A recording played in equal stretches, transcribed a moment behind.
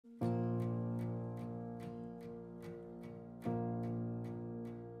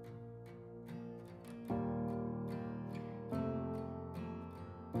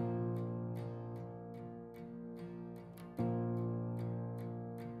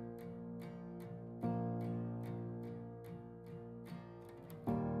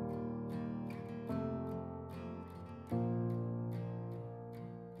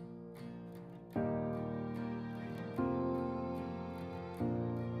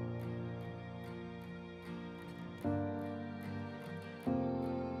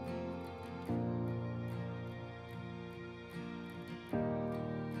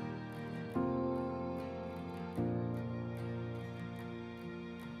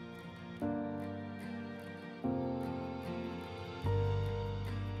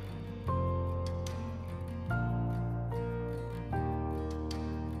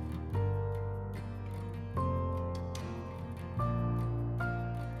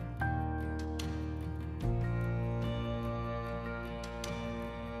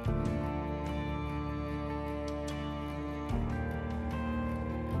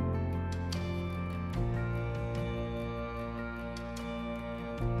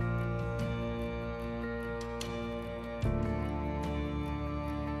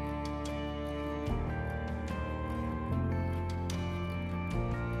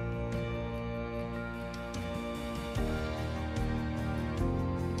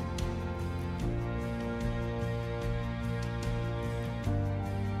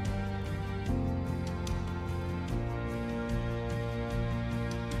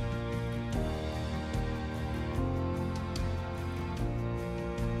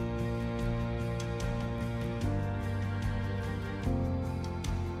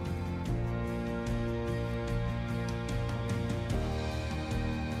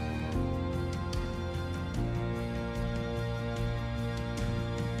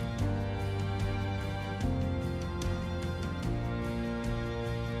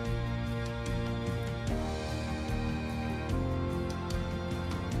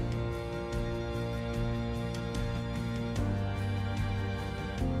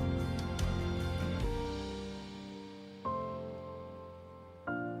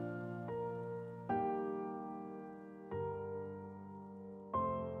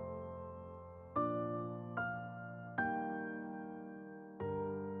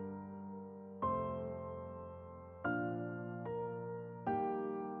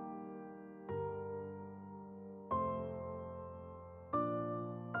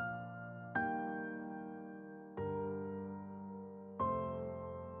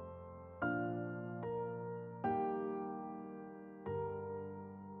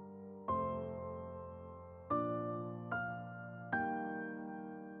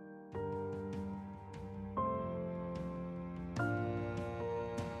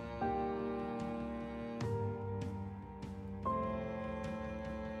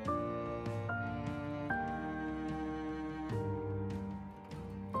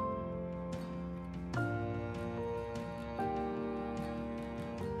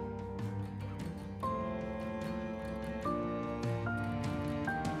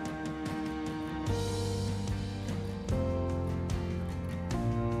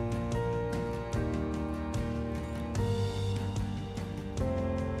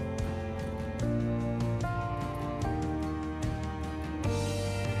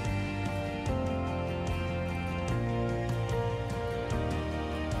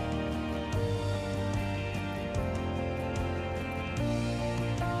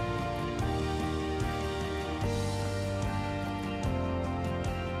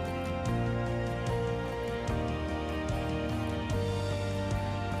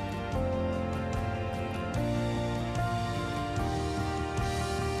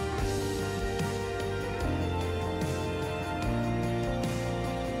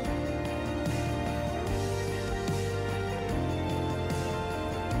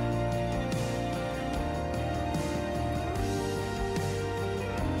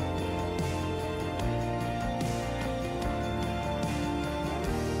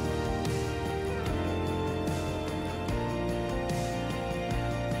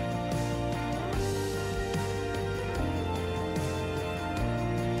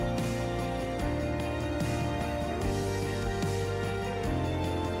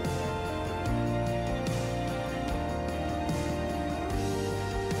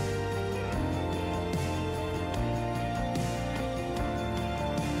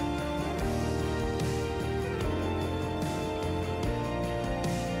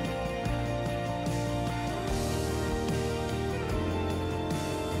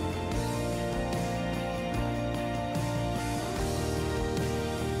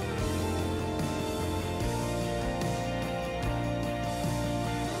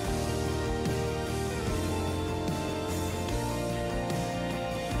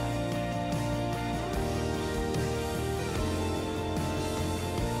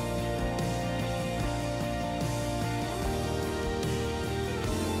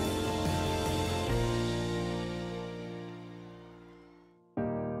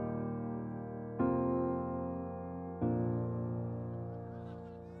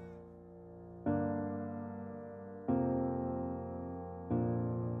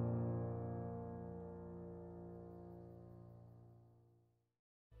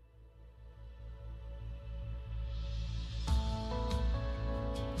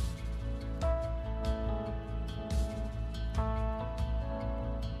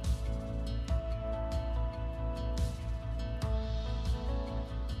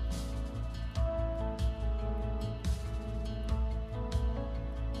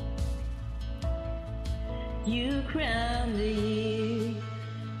You crown the year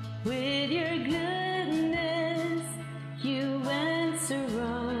with your goodness. You answer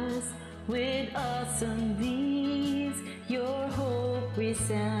us with awesome deeds. Your hope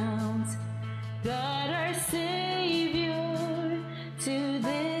resounds, God our Savior, to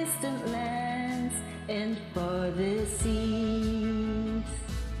distant lands and farthest seas.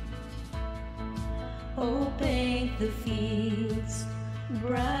 Oh, paint the fields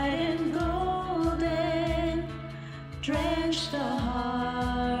bright and golden, drench the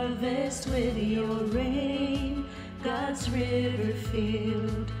harvest with your rain. God's river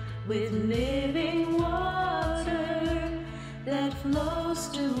filled with living water that flows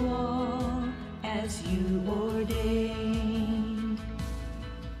to all as you ordained.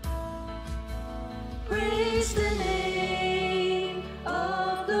 Praise the name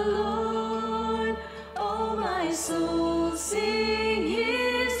of the Lord, oh my soul, sing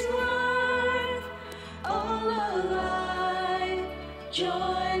his worth. All alive,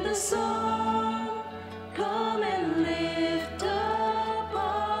 join the song, come and lift up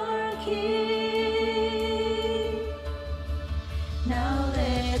our King. Now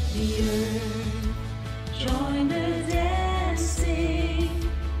let the earth join the dancing,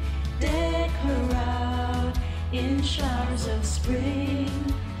 deck her out in showers of spring.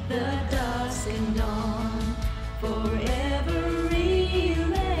 The dusk and dawn forever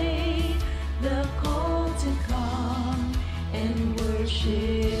relay the call to come and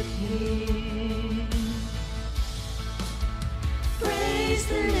worship him. Praise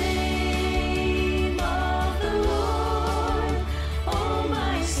the name of the Lord, oh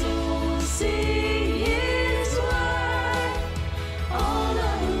my soul, sing his word. All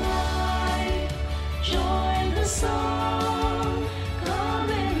alive, join the song, come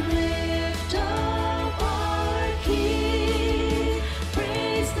and lift up our King.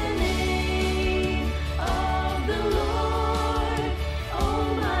 Praise the name of the Lord,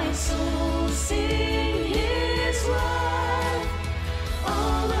 oh my soul, sing his word.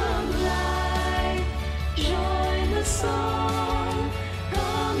 All alive, join the song,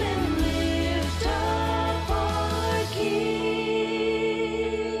 come and lift up our King.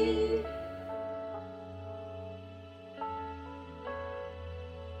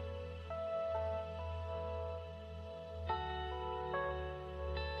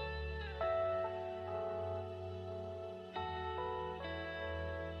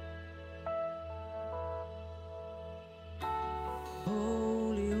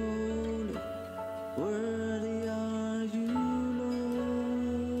 Holy, holy, worthy are you,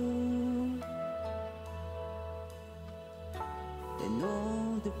 Lord, and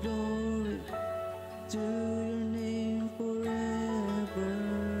all the glory to your name forever.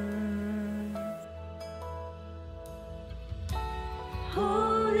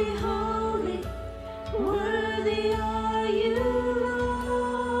 Holy, holy, worthy are you,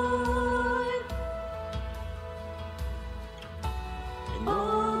 Lord. And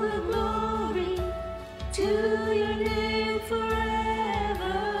all the glory to your name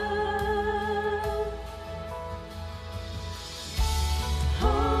forever.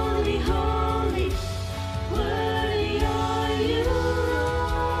 Holy, holy, worthy are you, Lord.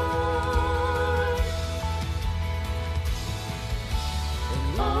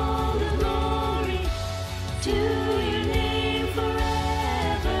 All the glory to your name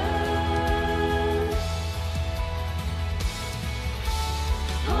forever.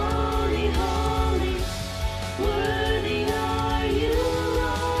 Holy, holy, worthy are you,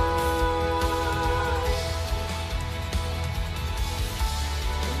 Lord.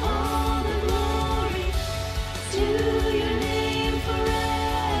 All the glory to your name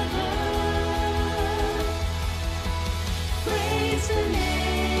forever. Praise the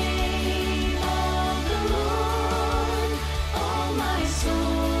name of the Lord, oh my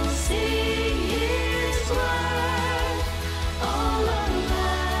soul, sing his word. All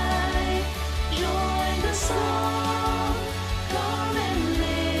alive, join the song, come and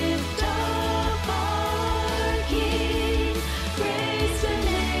lift up our King. Praise the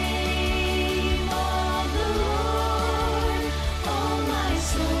name of the Lord, oh my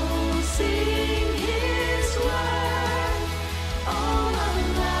soul, sing his word. All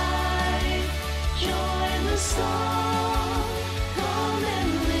alive, join the song, come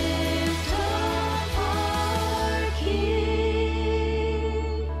and lift up our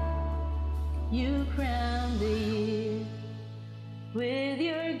King. You crown the year with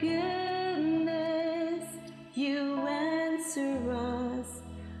your goodness. You answer us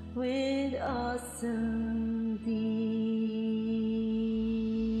with awesome deeds.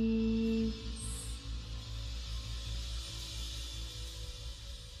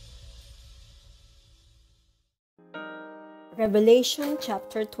 Revelation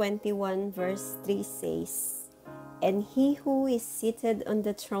chapter 21 verse 3 says, "And he who is seated on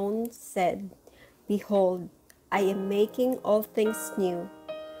the throne said, Behold, I am making all things new."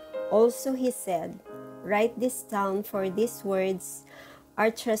 Also he said, "Write this down, for these words are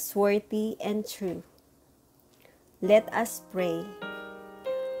trustworthy and true." Let us pray.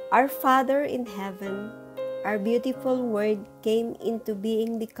 Our Father in heaven, our beautiful word came into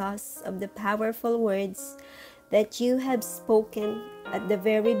being because of the powerful words that you have spoken at the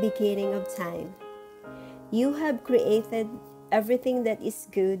very beginning of time. You have created everything that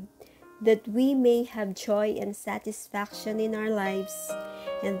is good, that we may have joy and satisfaction in our lives,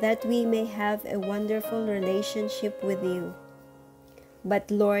 and that we may have a wonderful relationship with you.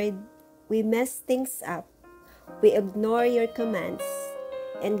 But Lord, we mess things up. We ignore your commands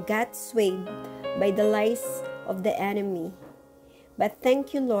and got swayed by the lies of the enemy. But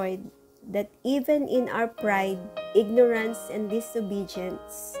thank you, Lord, that even in our pride, ignorance, and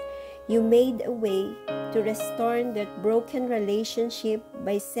disobedience, you made a way to restore that broken relationship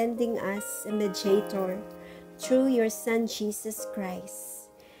by sending us a mediator through your Son, Jesus Christ.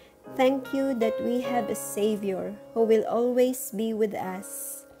 Thank you that we have a Savior who will always be with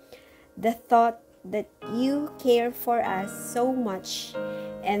us. The thought that you care for us so much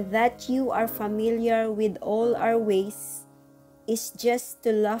and that you are familiar with all our ways is just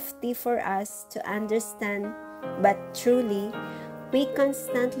too lofty for us to understand, but truly, we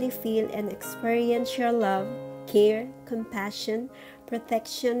constantly feel and experience your love, care, compassion,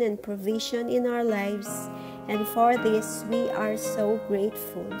 protection, and provision in our lives, and for this we are so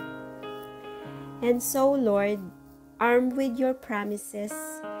grateful. And so, Lord, armed with your promises,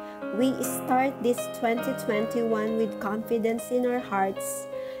 we start this 2021 with confidence in our hearts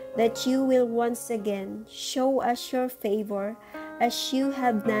that you will once again show us your favor as you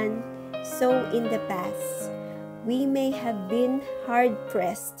have done so in the past. We may have been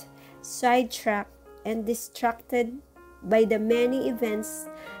hard-pressed, sidetracked, and distracted by the many events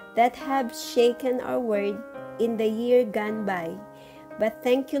that have shaken our world in the year gone by. But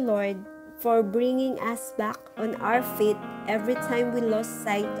thank you, Lord, for bringing us back on our feet every time we lost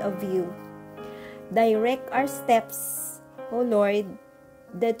sight of you. Direct our steps, O Lord,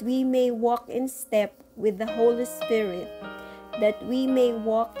 that we may walk in step with the Holy Spirit, that we may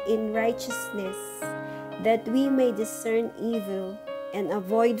walk in righteousness, that we may discern evil and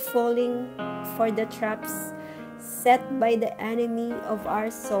avoid falling for the traps set by the enemy of our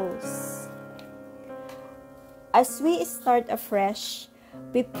souls. As we start afresh,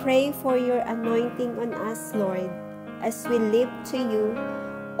 we pray for your anointing on us, Lord, as we lift to you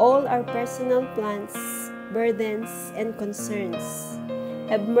all our personal plans, burdens, and concerns.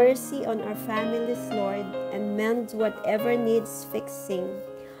 Have mercy on our families, Lord, and mend whatever needs fixing,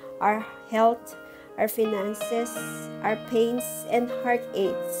 our health, our finances, our pains, and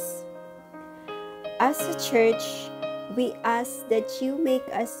heartaches. As a church, we ask that you make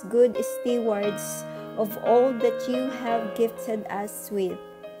us good stewards of all that you have gifted us with.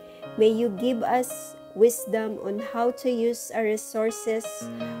 May you give us wisdom on how to use our resources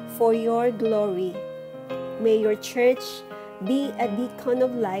for your glory. May your church be a beacon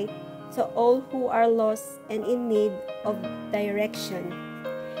of light to all who are lost and in need of direction.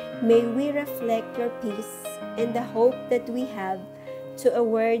 May we reflect your peace and the hope that we have to a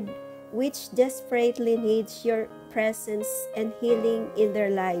world which desperately needs your presence and healing in their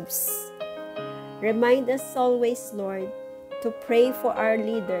lives. Remind us always, Lord, to pray for our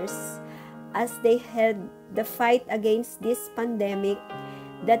leaders as they head the fight against this pandemic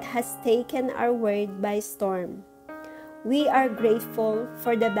that has taken our world by storm. We are grateful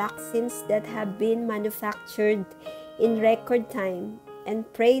for the vaccines that have been manufactured in record time and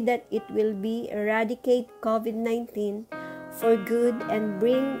pray that it will be eradicate COVID-19 for good and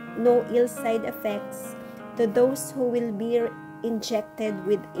bring no ill side effects to those who will be injected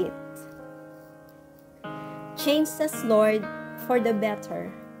with it. Change us, Lord, for the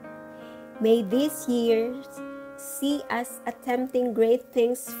better. May this year see us attempting great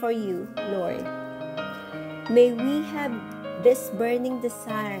things for you, Lord. May we have this burning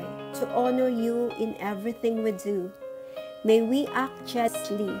desire to honor you in everything we do. May we act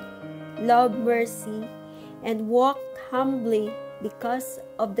justly, love mercy, and walk humbly because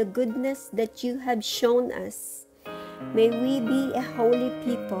of the goodness that you have shown us. May we be a holy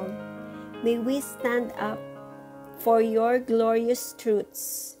people. May we stand up for your glorious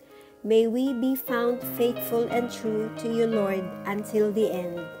truths. May we be found faithful and true to you, Lord, until the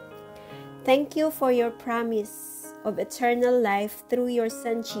end. Thank you for your promise of eternal life through your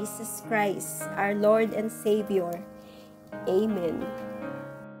Son, Jesus Christ, our Lord and Savior. Amen.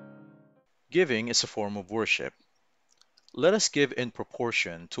 Giving is a form of worship. Let us give in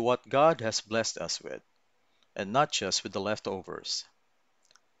proportion to what God has blessed us with, and not just with the leftovers.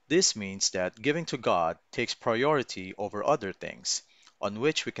 This means that giving to God takes priority over other things on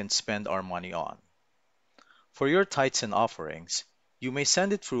which we can spend our money on. For your tithes and offerings, you may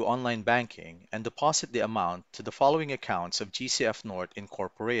send it through online banking and deposit the amount to the following accounts of GCF North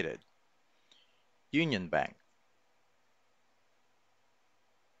Incorporated: Union Bank,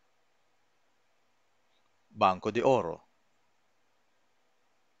 Banco de Oro,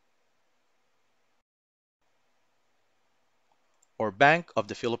 or Bank of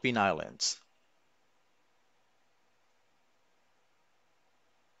the Philippine Islands.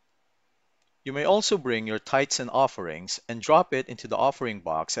 You may also bring your tithes and offerings and drop it into the offering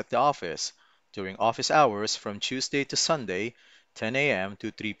box at the office during office hours from Tuesday to Sunday, 10 a.m.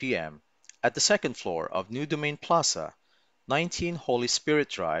 to 3 p.m. at the second floor of New Domain Plaza, 19 Holy Spirit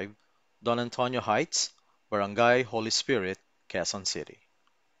Drive, Don Antonio Heights, Barangay Holy Spirit, Quezon City.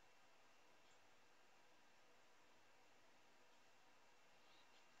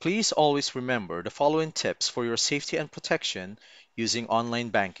 Please always remember the following tips for your safety and protection using online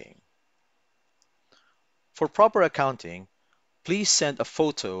banking. For proper accounting, please send a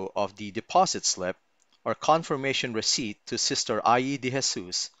photo of the deposit slip or confirmation receipt to Sister Aie de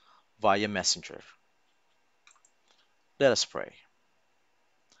Jesus via Messenger. Let us pray.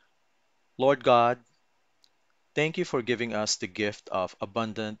 Lord God, thank you for giving us the gift of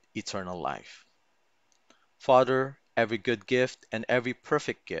abundant eternal life. Father, every good gift and every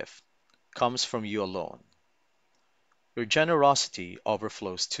perfect gift comes from you alone. Your generosity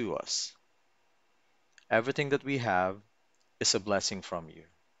overflows to us. Everything that we have is a blessing from you.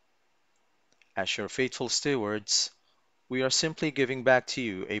 As your faithful stewards, we are simply giving back to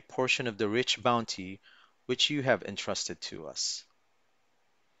you a portion of the rich bounty which you have entrusted to us.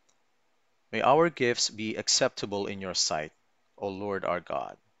 May our gifts be acceptable in your sight, O Lord our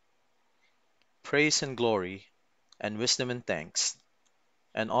God. Praise and glory, and wisdom and thanks,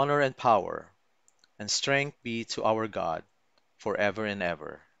 and honor and power, and strength be to our God forever and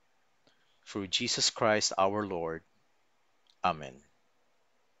ever. Through Jesus Christ our Lord. Amen.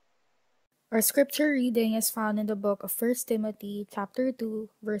 Our scripture reading is found in the book of 1 Timothy chapter 2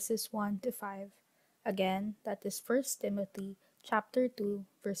 verses 1 to 5. Again, that is 1 Timothy chapter 2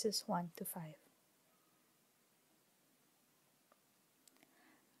 verses 1 to 5.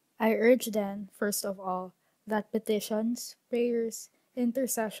 I urge then, first of all, that petitions, prayers,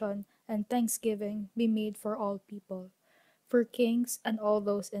 intercession, and thanksgiving be made for all people, for kings and all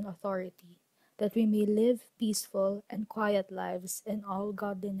those in authority, that we may live peaceful and quiet lives in all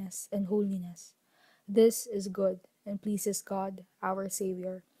godliness and holiness. This is good and pleases God, our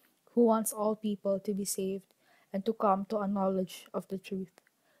Savior, who wants all people to be saved and to come to a knowledge of the truth.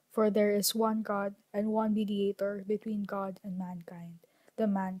 For there is one God and one mediator between God and mankind, the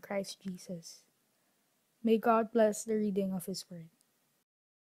man Christ Jesus. May God bless the reading of His Word.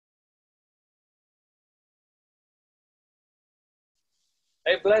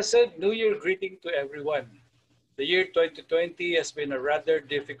 A blessed New Year greeting to everyone. The year 2020 has been a rather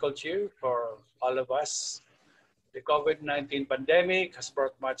difficult year for all of us. The COVID-19 pandemic has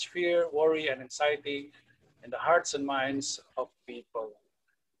brought much fear, worry, and anxiety in the hearts and minds of people.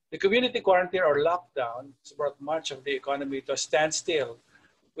 The community quarantine or lockdown has brought much of the economy to a standstill,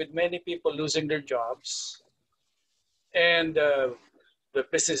 with many people losing their jobs and the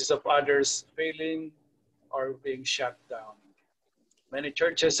businesses of others failing or being shut down. Many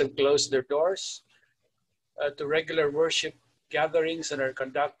churches have closed their doors to regular worship gatherings and are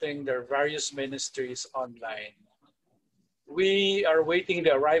conducting their various ministries online. We are waiting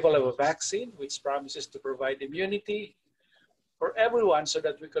the arrival of a vaccine, which promises to provide immunity for everyone so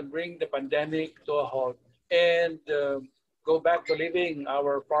that we can bring the pandemic to a halt and go back to living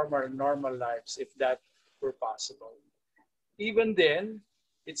our former normal lives if that were possible. Even then,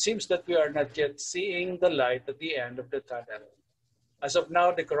 it seems that we are not yet seeing the light at the end of the tunnel. As of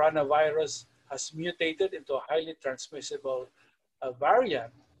now, the coronavirus has mutated into a highly transmissible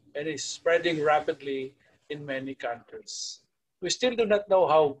variant and is spreading rapidly in many countries. We still do not know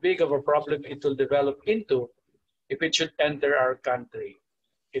how big of a problem it will develop into if it should enter our country.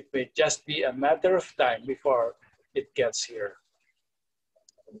 It may just be a matter of time before it gets here.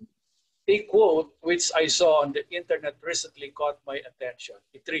 A quote which I saw on the internet recently caught my attention.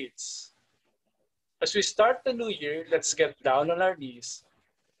 It reads, "As we start the new year, let's get down on our knees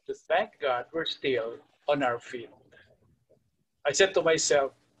to thank God we're still on our feet." I said to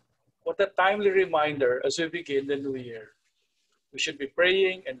myself, what a timely reminder as we begin the new year. We should be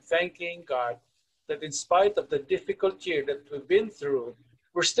praying and thanking God that in spite of the difficult year that we've been through,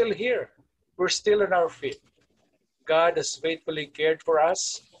 we're still here. We're still on our feet. God has faithfully cared for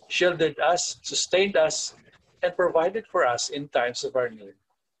us, shielded us, sustained us, and provided for us in times of our need.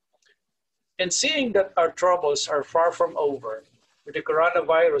 And seeing that our troubles are far from over, with the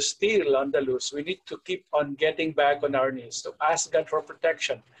coronavirus still on the loose, we need to keep on getting back on our knees to ask God for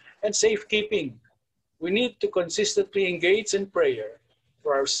protection and safekeeping. We need to consistently engage in prayer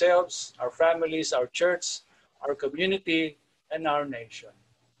for ourselves, our families, our church, our community, and our nation.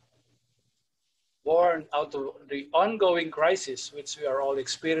 Born out of the ongoing crisis which we are all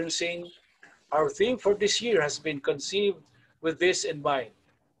experiencing, our theme for this year has been conceived with this in mind: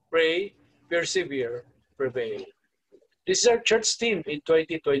 pray, persevere, prevail. This is our church theme in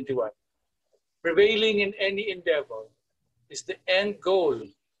 2021. Prevailing in any endeavor is the end goal,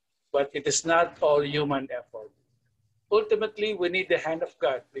 but it is not all human effort. Ultimately, we need the hand of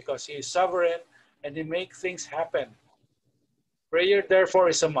God because He is sovereign and He makes things happen. Prayer, therefore,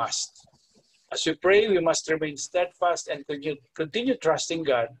 is a must. As we pray, we must remain steadfast and continue trusting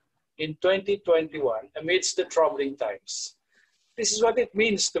God in 2021 amidst the troubling times. This is what it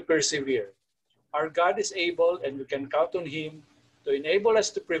means to persevere. Our God is able and we can count on Him to enable us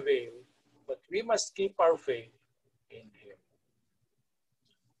to prevail, but we must keep our faith in Him.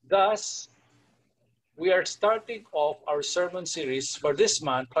 Thus, we are starting off our sermon series for this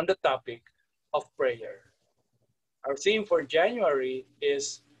month on the topic of prayer. Our theme for January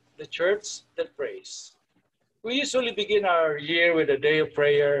is the church that prays. We usually begin our year with a day of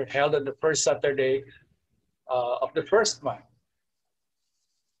prayer held on the first Saturday of the first month.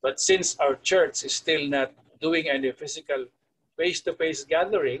 But since our church is still not doing any physical face-to-face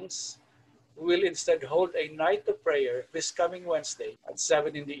gatherings, we will instead hold a night of prayer this coming Wednesday at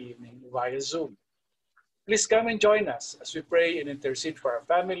 7 in the evening via Zoom. Please come and join us as we pray and intercede for our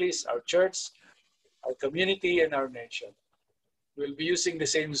families, our church, our community, and our nation. We'll be using the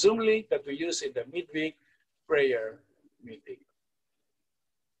same Zoom link that we use in the midweek prayer meeting.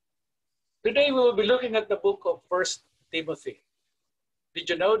 Today we will be looking at the book of 1 Timothy. Did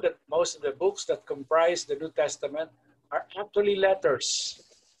you know that most of the books that comprise the New Testament are actually letters?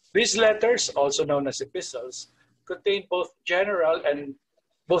 These letters, also known as epistles, contain both general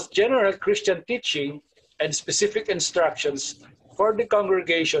Christian teaching and specific instructions for the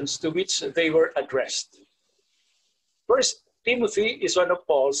congregations to which they were addressed. 1 Timothy is one of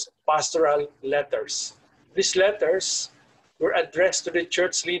Paul's pastoral letters. These letters were addressed to the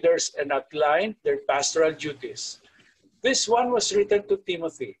church leaders and outlined their pastoral duties. This one was written to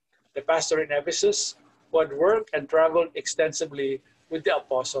Timothy, the pastor in Ephesus, who had worked and traveled extensively with the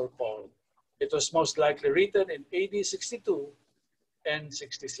Apostle Paul. It was most likely written in AD 62 and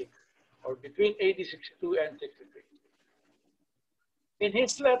 66, or between AD 62 and 63. In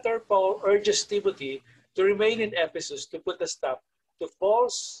his letter, Paul urges Timothy to remain in Ephesus to put a stop to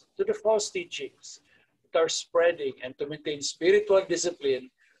the false teachings that are spreading and to maintain spiritual discipline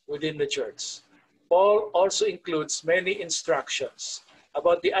within the church. Paul also includes many instructions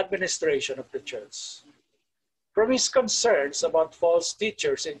about the administration of the church. From his concerns about false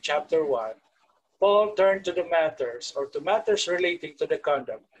teachers in chapter 1, Paul turned to matters relating to the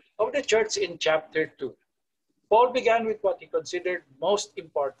conduct of the church in chapter 2. Paul began with what he considered most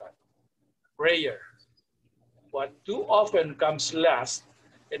important: prayer. What too often comes last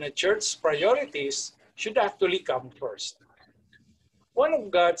in a church's priorities should actually come first. One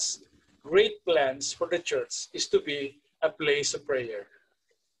of God's great plans for the church is to be a place of prayer.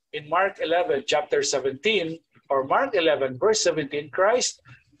 In Mark 11, chapter 17, or Mark 11, verse 17, Christ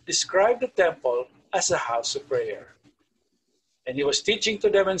described the temple as a house of prayer. And he was teaching to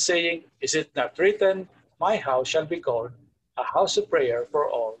them and saying, "Is it not written, my house shall be called a house of prayer for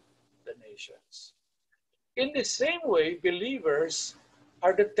all the nations?" In the same way, believers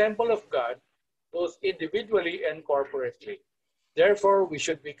are the temple of God, both individually and corporately. Therefore, we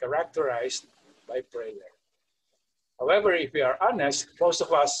should be characterized by prayer. However, if we are honest, most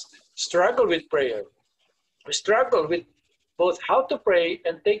of us struggle with prayer. We struggle with both how to pray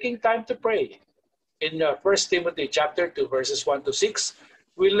and taking time to pray. In 1 Timothy chapter 2, verses 1 to 6,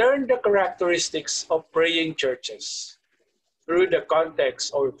 we learn the characteristics of praying churches. Though the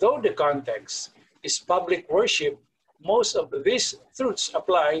context is public worship, most of these truths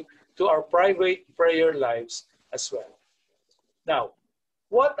apply to our private prayer lives as well. Now,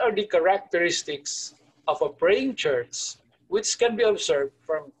 what are the characteristics of a praying church which can be observed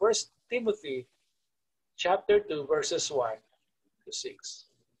from 1 Timothy chapter 2, verses 1 to 6?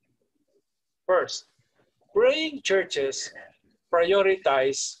 First, praying churches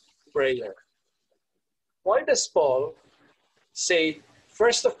prioritize prayer. Why does Paul say,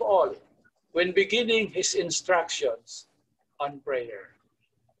 first of all, when beginning his instructions on prayer?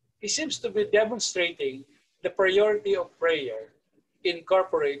 He seems to be demonstrating the priority of prayer in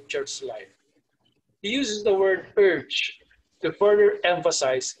corporate church life. He uses the word urge to further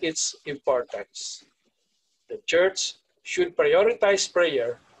emphasize its importance. The church should prioritize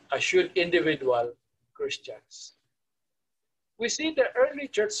prayer as should individual Christians. We see the early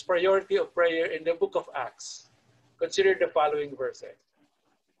church's priority of prayer in the book of Acts. Consider the following verses.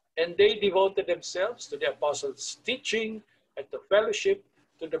 And they devoted themselves to the apostles' teaching and to fellowship,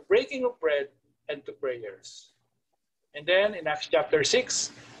 to the breaking of bread and to prayers. And then in Acts chapter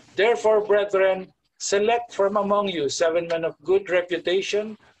 6, therefore, brethren, select from among you 7 men of good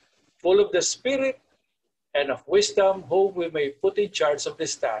reputation, full of the Spirit and of wisdom, whom we may put in charge of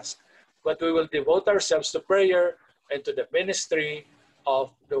this task, but we will devote ourselves to prayer and to the ministry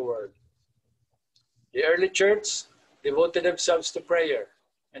of the word. The early church devoted themselves to prayer,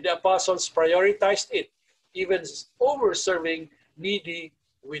 and the apostles prioritized it, even over serving needy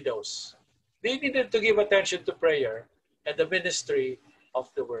widows. They needed to give attention to prayer and the ministry of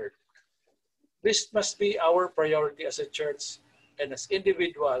the word. This must be our priority as a church and as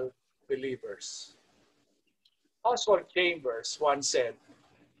individual believers. Oswald Chambers once said,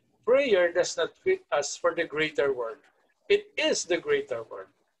 prayer does not fit us for the greater work. It is the greater work.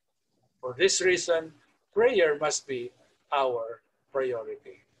 For this reason, prayer must be our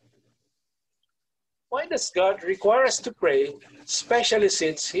priority. Why does God require us to pray, especially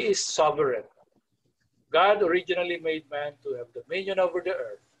since He is sovereign? God originally made man to have dominion over the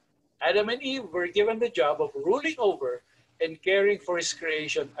earth. Adam and Eve were given the job of ruling over and caring for His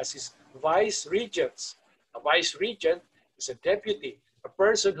creation as His vice-regents. A vice-regent is a deputy, a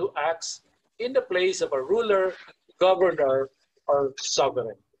person who acts in the place of a ruler, governor, or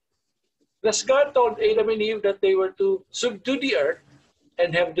sovereign. Thus God told Adam and Eve that they were to subdue the earth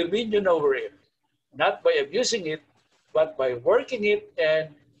and have dominion over it, not by abusing it, but by working it and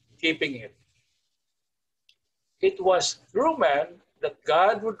keeping it. It was through man that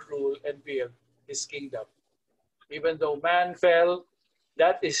God would rule and build His kingdom. Even though man fell,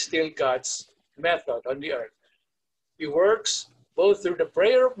 that is still God's method on the earth. He works both through the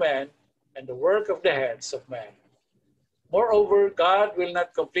prayer of man and the work of the hands of man. Moreover, God will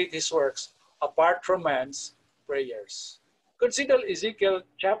not complete His works apart from man's prayers. Consider Ezekiel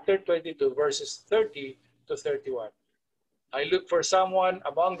chapter 22, verses 30 to 31. I look for someone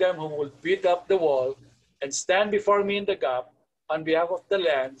among them who will build up the wall and stand before me in the gap on behalf of the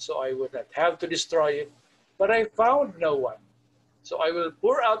land, so I would not have to destroy it. But I found no one. So I will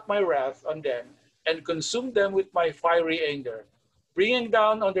pour out my wrath on them and consume them with my fiery anger, bringing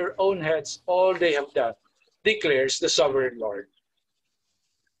down on their own heads all they have done, declares the sovereign Lord.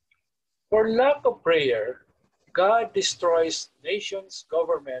 For lack of prayer, God destroys nations,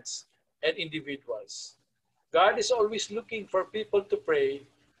 governments, and individuals. God is always looking for people to pray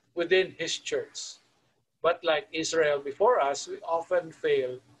within His church. But like Israel before us, we often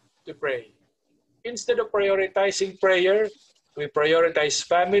fail to pray. Instead of prioritizing prayer, we prioritize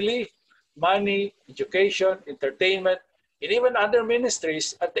family, money, education, entertainment, and even other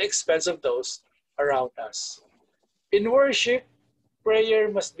ministries at the expense of those around us. In worship, prayer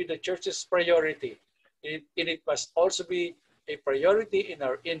must be the church's priority, and it must also be a priority in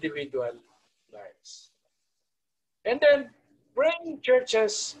our individual lives. And then, praying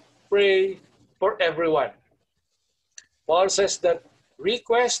churches pray for everyone. Paul says that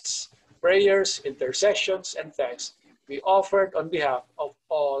requests, prayers, intercessions, and thanks be offered on behalf of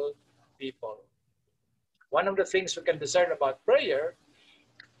all people. One of the things we can discern about prayer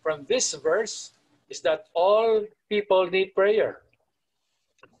from this verse is that all people need prayer.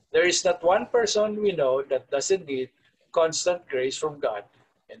 There is not one person we know that doesn't need constant grace from God,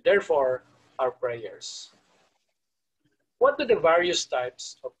 and therefore our prayers. What do the various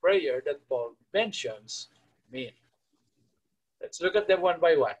types of prayer that Paul mentions mean? Let's look at them one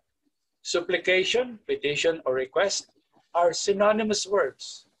by one. Supplication, petition, or request are synonymous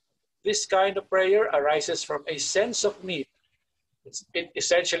words. This kind of prayer arises from a sense of need. It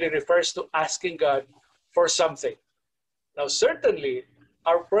essentially refers to asking God for something. Now, certainly,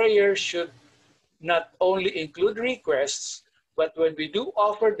 our prayers should not only include requests, but when we do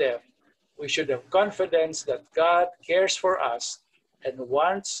offer them, we should have confidence that God cares for us and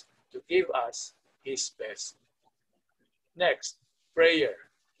wants to give us His best. Next, prayer.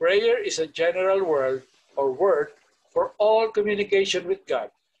 Prayer is a general word for all communication with God.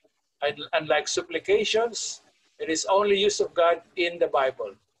 And unlike supplications, it is only used of God in the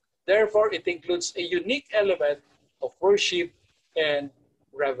Bible. Therefore, it includes a unique element of worship and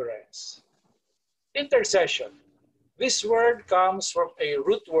reverence. Intercession. This word comes from a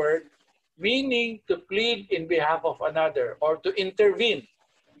root word meaning to plead in behalf of another or to intervene.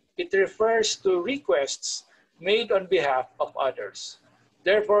 It refers to requests made on behalf of others.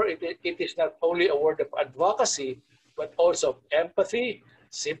 Therefore, it is not only a word of advocacy, but also of empathy,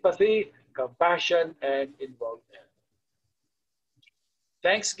 sympathy, compassion, and involvement.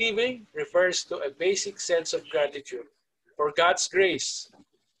 Thanksgiving refers to a basic sense of gratitude for God's grace.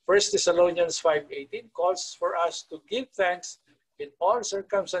 1 Thessalonians 5:18 calls for us to give thanks in all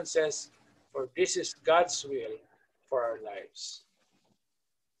circumstances, for this is God's will for our lives.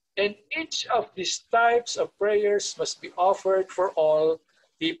 And each of these types of prayers must be offered for all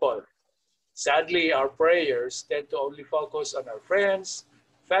people. Sadly, our prayers tend to only focus on our friends,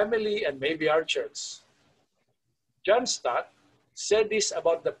 family, and maybe our church. John Stott said this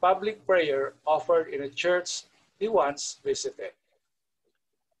about the public prayer offered in a church he once visited.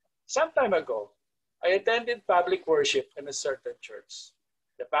 Some time ago, I attended public worship in a certain church.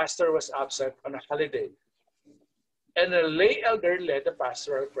 The pastor was absent on a holiday, and a lay elder led the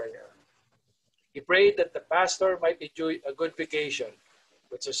pastoral prayer. He prayed that the pastor might enjoy a good vacation,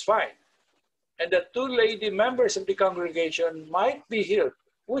 which was fine, and that two lady members of the congregation might be healed,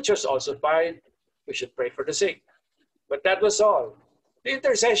 which was also fine. We should pray for the sick. But that was all. The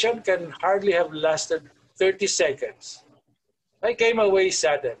intercession can hardly have lasted 30 seconds. I came away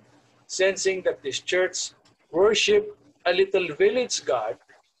saddened, sensing that this church worshiped a little village god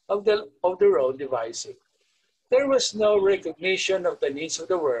of their own devising. There was no recognition of the needs of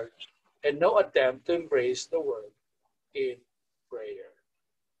the world and no attempt to embrace the world in prayer.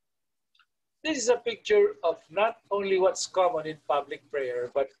 This is a picture of not only what's common in public prayer,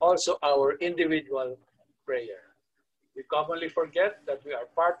 but also our individual prayer. We commonly forget that we are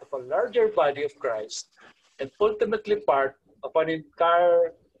part of a larger body of Christ and ultimately part of an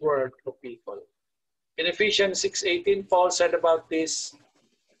entire world of people. In Ephesians 6:18, Paul said about this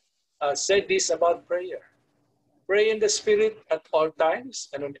about prayer. Pray in the Spirit at all times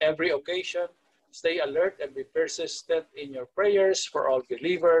and on every occasion. Stay alert and be persistent in your prayers for all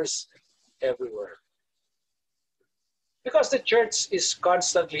believers everywhere. Because the church is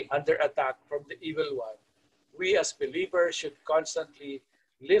constantly under attack from the evil one, we as believers should constantly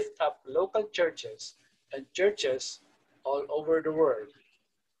lift up local churches and churches all over the world.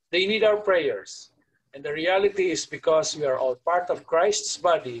 They need our prayers. And the reality is, because we are all part of Christ's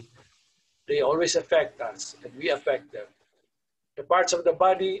body, they always affect us and we affect them. The parts of the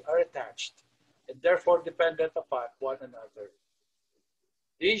body are attached and therefore dependent upon one another.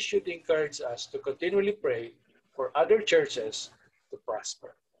 These should encourage us to continually pray for other churches to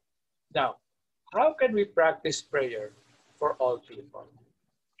prosper. Now, how can we practice prayer for all people?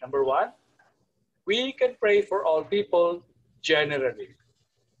 Number one, we can pray for all people generally.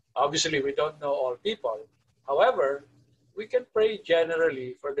 Obviously, we don't know all people. However, we can pray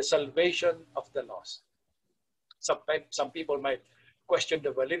generally for the salvation of the lost. Some people might question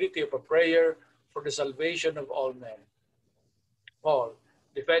the validity of a prayer for the salvation of all men. Paul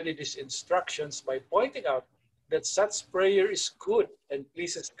defended his instructions by pointing out that such prayer is good and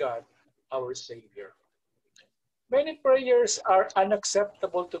pleases God, our Savior. Many prayers are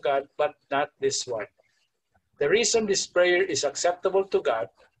unacceptable to God, but not this one. The reason this prayer is acceptable to God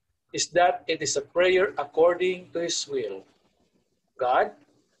is that it is a prayer according to His will. God,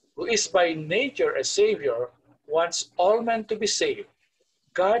 who is by nature a Savior, wants all men to be saved.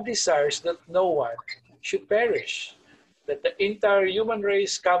 God desires that no one should perish, that the entire human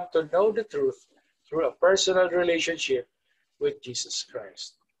race come to know the truth through a personal relationship with Jesus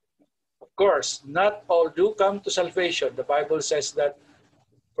Christ. Of course, not all do come to salvation. The Bible says that,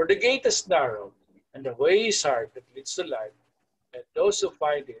 for the gate is narrow and the way is hard that leads to life, and those who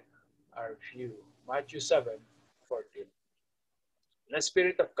find it are few. Matthew 7:14. In a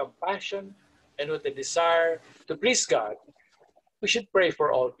spirit of compassion and with a desire to please God, we should pray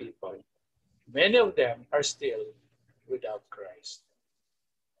for all people. Many of them are still without Christ.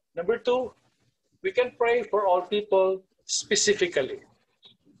 Number two, we can pray for all people specifically.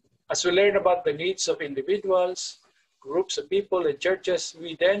 As we learn about the needs of individuals, groups of people, and churches,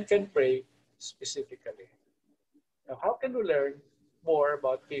 we then can pray specifically. Now, how can we learn more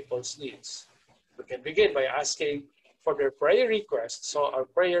about people's needs? We can begin by asking for their prayer requests so our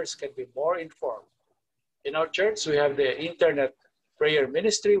prayers can be more informed. In our church, we have the internet prayer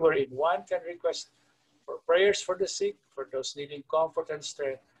ministry wherein one can request for prayers for the sick, for those needing comfort and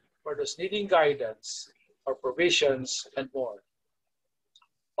strength, for those needing guidance or provisions, and more.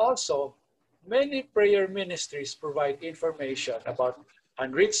 Also, many prayer ministries provide information about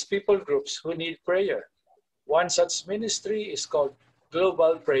unreached people groups who need prayer. One such ministry is called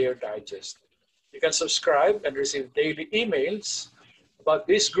Global Prayer Digest. You can subscribe and receive daily emails about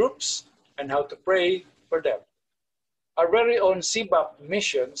these groups and how to pray for them. Our very own CBAP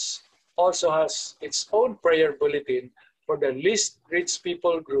missions also has its own prayer bulletin for the least rich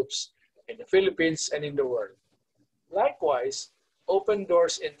people groups in the Philippines and in the world. Likewise, Open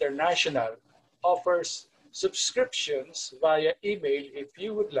Doors International offers subscriptions via email if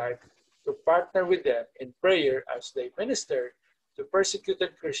you would like to partner with them in prayer as they minister to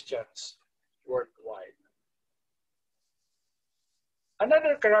persecuted Christians worldwide.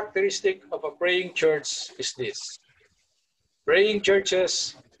 Another characteristic of a praying church is this. Praying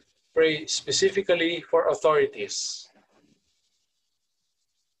churches pray specifically for authorities.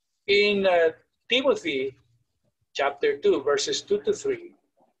 In Timothy chapter 2, verses 2 to 3,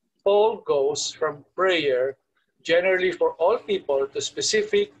 Paul goes from prayer generally for all people to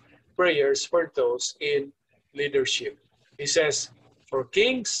specific prayers for those in leadership. He says, for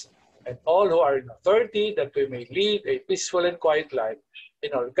kings and all who are in authority, that we may lead a peaceful and quiet life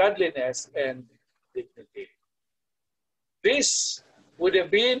in all godliness and dignity. This would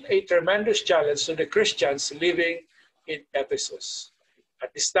have been a tremendous challenge to the Christians living in Ephesus.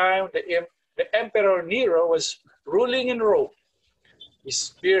 At this time, the Emperor Nero was ruling in Rome. He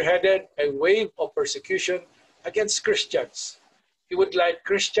spearheaded a wave of persecution against Christians. He would light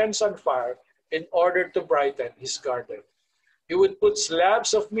Christians on fire in order to brighten his garden. He would put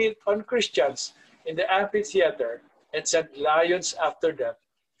slabs of meat on Christians in the amphitheater and send lions after them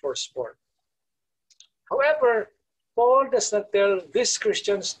for sport. However, Paul does not tell these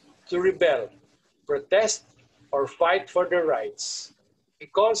Christians to rebel, protest, or fight for their rights. He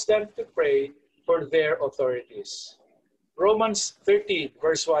calls them to pray for their authorities. Romans 13,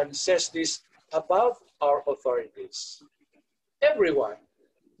 verse 1 says this about our authorities. Everyone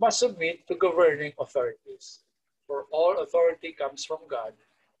must submit to governing authorities, for all authority comes from God,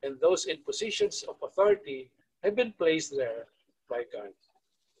 and those in positions of authority have been placed there by God.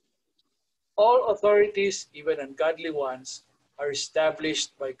 All authorities, even ungodly ones, are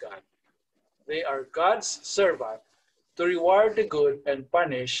established by God. They are God's servant to reward the good and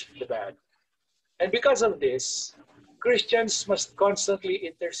punish the bad. And because of this, Christians must constantly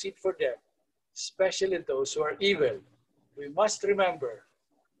intercede for them, especially those who are evil. We must remember,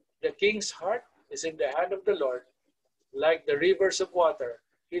 the king's heart is in the hand of the Lord. Like the rivers of water,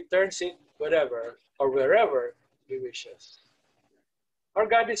 he turns it wherever or wherever he wishes. Our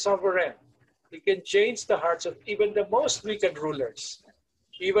God is sovereign. He can change the hearts of even the most wicked rulers.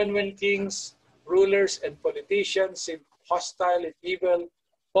 Even when kings, rulers, and politicians seem hostile and evil,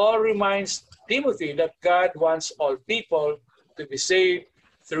 Paul reminds Timothy that God wants all people to be saved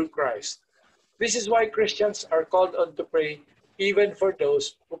through Christ. This is why Christians are called on to pray even for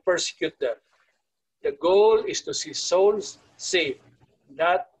those who persecute them. The goal is to see souls saved,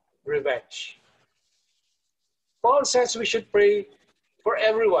 not revenge. Paul says we should pray for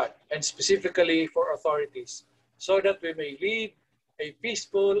everyone and specifically for authorities so that we may lead a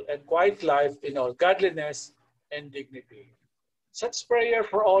peaceful and quiet life in all godliness and dignity. Such prayer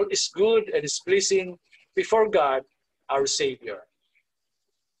for all is good and is pleasing before God, our Savior.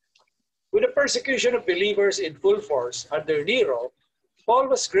 With the persecution of believers in full force under Nero, Paul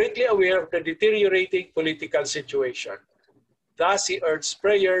was greatly aware of the deteriorating political situation. Thus, he urged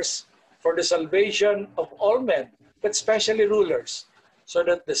prayers for the salvation of all men, but especially rulers, so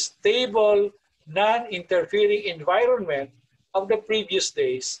that the stable, non-interfering environment of the previous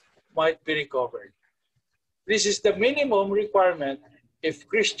days might be recovered. This is the minimum requirement if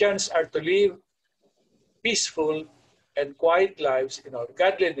Christians are to live peaceful and quiet lives in all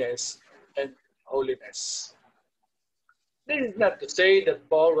godliness and holiness. This is not to say that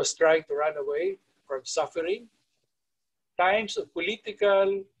Paul was trying to run away from suffering. Times of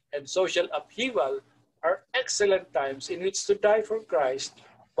political and social upheaval are excellent times in which to die for Christ,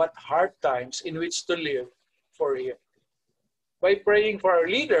 but hard times in which to live for Him. By praying for our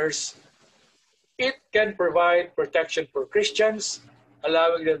leaders, it can provide protection for Christians,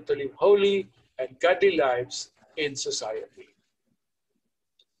 allowing them to live holy and godly lives in society.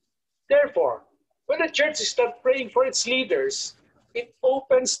 Therefore, when the church is not praying for its leaders, it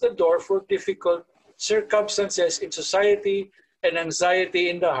opens the door for difficult circumstances in society and anxiety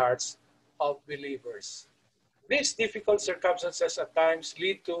in the hearts of believers. These difficult circumstances at times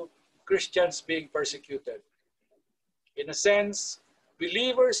lead to Christians being persecuted. In a sense,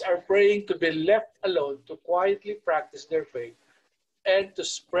 believers are praying to be left alone to quietly practice their faith and to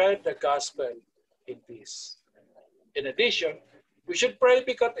spread the gospel in peace. In addition, we should pray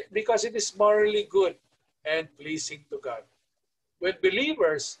because it is morally good and pleasing to God. When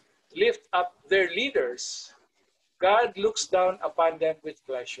believers lift up their leaders, God looks down upon them with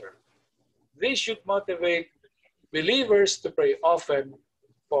pleasure. This should motivate believers to pray often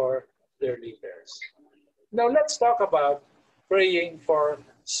for their leaders. Now let's talk about praying for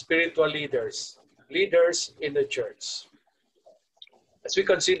spiritual leaders, leaders in the church. As we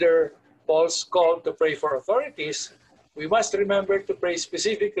consider Paul's call to pray for authorities, we must remember to pray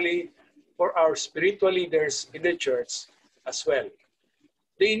specifically for our spiritual leaders in the church as well.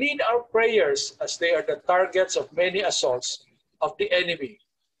 They need our prayers as they are the targets of many assaults of the enemy.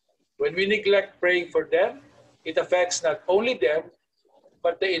 When we neglect praying for them, it affects not only them,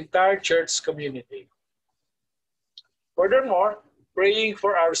 but the entire church community. Furthermore, praying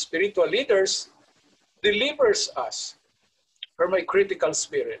for our spiritual leaders delivers us from a critical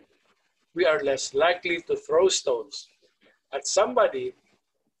spirit. We are less likely to throw stones at somebody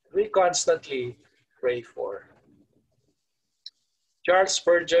we constantly pray for. Charles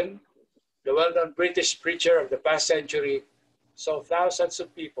Spurgeon, the well-known British preacher of the past century, saw thousands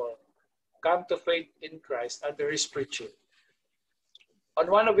of people come to faith in Christ under his preaching. On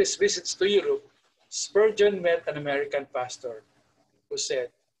one of his visits to Europe, Spurgeon met an American pastor who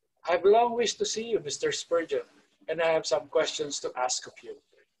said, "I've long wished to see you, Mr. Spurgeon, and I have some questions to ask of you.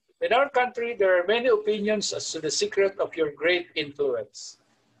 In our country, there are many opinions as to the secret of your great influence.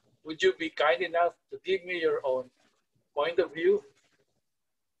 Would you be kind enough to give me your own point of view?"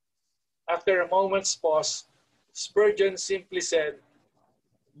 After a moment's pause, Spurgeon simply said,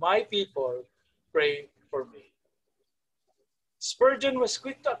 "My people pray for me." Spurgeon was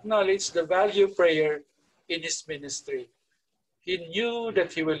quick to acknowledge the value of prayer in his ministry. He knew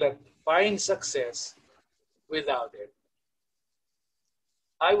that he will not find success without it.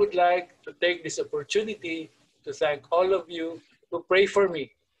 I would like to take this opportunity to thank all of you who pray for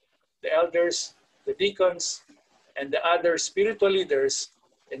me, the elders, the deacons, and the other spiritual leaders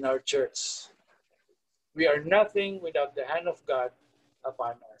in our church. We are nothing without the hand of God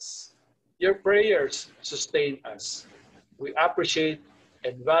upon us. Your prayers sustain us. We appreciate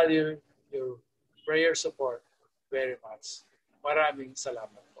and value your prayer support very much. Maraming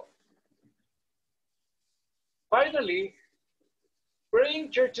salamat po. Finally, praying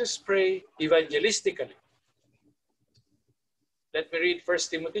churches pray evangelistically. Let me read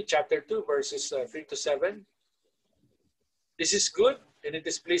 1 Timothy chapter 2, verses 3 to 7. This is good, and it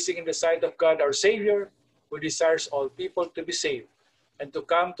is pleasing in the sight of God our Savior, who desires all people to be saved and to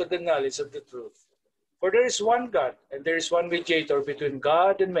come to the knowledge of the truth. For there is one God, and there is one mediator between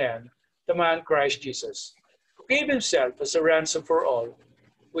God and man, the man Christ Jesus, who gave himself as a ransom for all,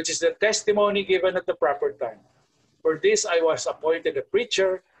 which is the testimony given at the proper time. For this I was appointed a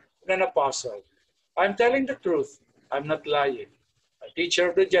preacher and an apostle. I am telling the truth, I am not lying, a teacher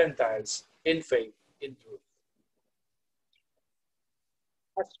of the Gentiles in faith, in truth.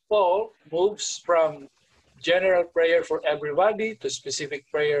 As Paul moves from general prayer for everybody to specific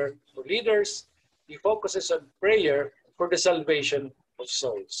prayer for leaders, he focuses on prayer for the salvation of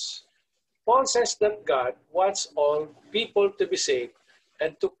souls. Paul says that God wants all people to be saved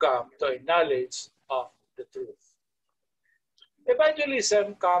and to come to a knowledge of the truth.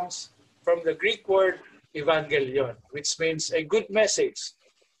 Evangelism comes from the Greek word evangelion, which means a good message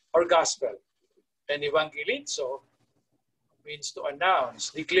or gospel. And evangelizo means to announce,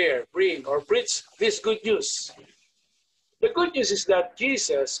 declare, bring, or preach this good news. The good news is that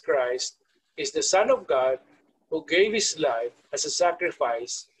Jesus Christ is the Son of God who gave his life as a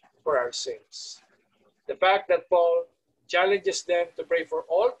sacrifice for our sins. The fact that Paul challenges them to pray for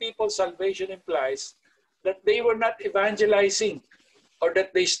all people's salvation implies that they were not evangelizing or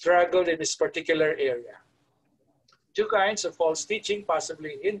that they struggled in this particular area. Two kinds of false teaching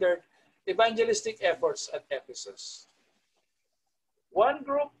possibly hindered evangelistic efforts at Ephesus. One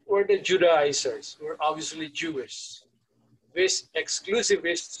group were the Judaizers, who were obviously Jewish. These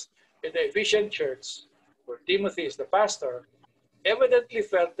exclusivists in the Ephesian church, where Timothy is the pastor, evidently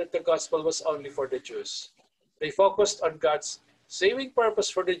felt that the gospel was only for the Jews. They focused on God's saving purpose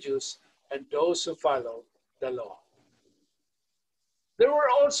for the Jews and those who follow the law. There were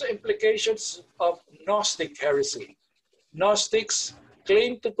also implications of Gnostic heresy. Gnostics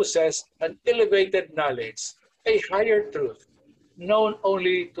claimed to possess an elevated knowledge, a higher truth, known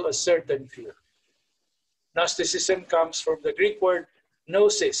only to a certain few. Gnosticism comes from the Greek word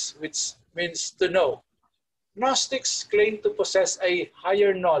gnosis, which means to know. Gnostics claim to possess a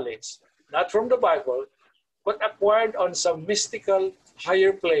higher knowledge, not from the Bible, but acquired on some mystical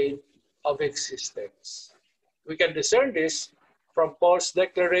higher plane of existence. We can discern this from Paul's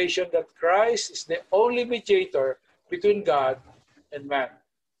declaration that Christ is the only mediator between God and man.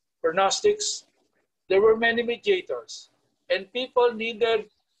 For Gnostics, there were many mediators, and people needed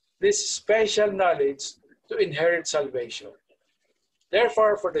this special knowledge to inherit salvation.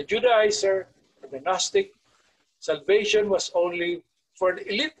 Therefore, for the Judaizer and the Gnostic, salvation was only for the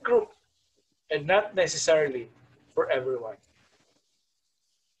elite group and not necessarily for everyone.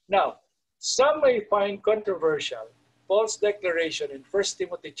 Now, some may find controversial Paul's declaration in 1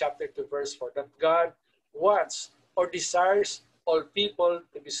 Timothy chapter 2, verse 4, that God wants or desires all people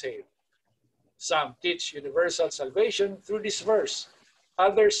to be saved. Some teach universal salvation through this verse.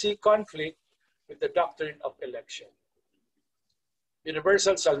 Others see conflict with the doctrine of election.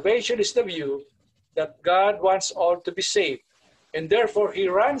 Universal salvation is the view that God wants all to be saved, and therefore he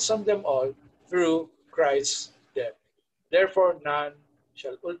ransomed them all through Christ's death. Therefore, none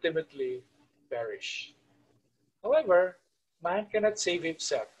shall ultimately perish. However, man cannot save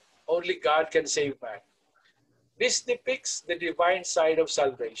himself. Only God can save man. This depicts the divine side of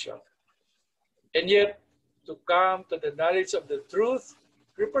salvation. And yet, to come to the knowledge of the truth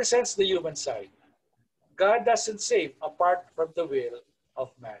represents the human side. God doesn't save apart from the will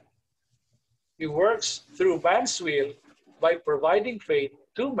of man. He works through man's will by providing faith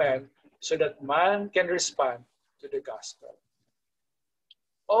to man so that man can respond to the gospel.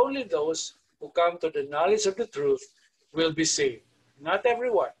 Only those who come to the knowledge of the truth will be saved, not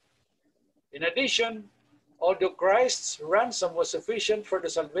everyone. In addition, although Christ's ransom was sufficient for the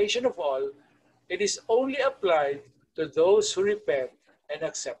salvation of all, it is only applied to those who repent and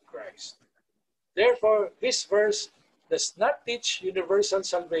accept Christ. Therefore, this verse does not teach universal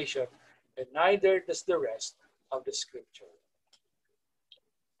salvation, and neither does the rest of the scripture.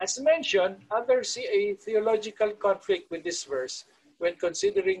 As mentioned, others see a theological conflict with this verse when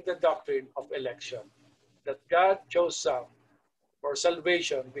considering the doctrine of election, that God chose some for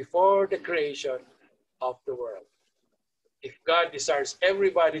salvation before the creation of the world. If God desires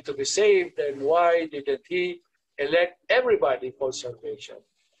everybody to be saved, then why didn't he elect everybody for salvation?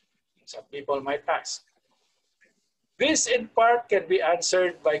 Some people might ask. This in part can be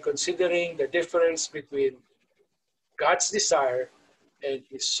answered by considering the difference between God's desire and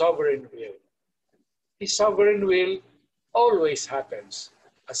his sovereign will. His sovereign will always happens,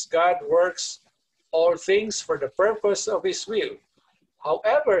 as God works all things for the purpose of his will.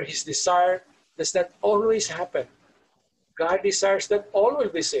 However, his desire does not always happen. God desires that all will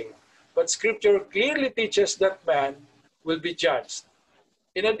be saved, but Scripture clearly teaches that man will be judged.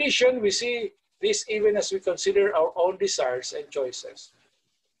 In addition, we see this even as we consider our own desires and choices.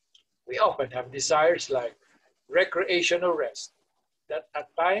 We often have desires like recreation or rest that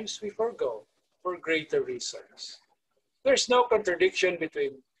at times we forego for greater reasons. There's no contradiction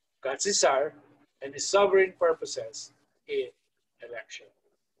between God's desire and his sovereign purposes in election.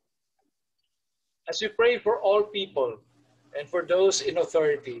 As we pray for all people and for those in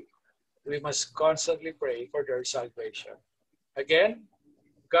authority, we must constantly pray for their salvation. Again,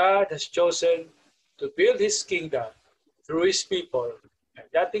 God has chosen to build his kingdom through his people, and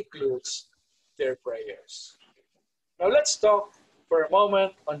that includes their prayers. Now let's talk for a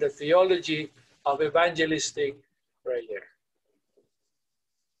moment on the theology of evangelistic prayer.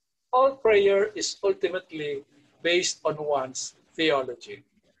 All prayer is ultimately based on one's theology.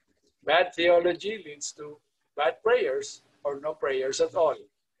 Bad theology leads to bad prayers or no prayers at all.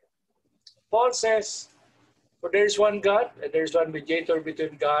 Paul says, for there is one God, and there is one mediator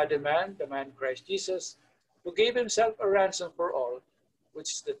between God and man, the man Christ Jesus, who gave himself a ransom for all,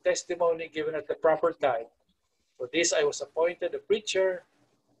 which is the testimony given at the proper time. For this I was appointed a preacher,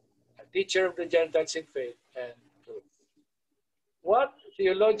 a teacher of the Gentiles in faith and truth. What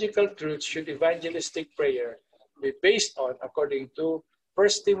theological truths should evangelistic prayer be based on according to 1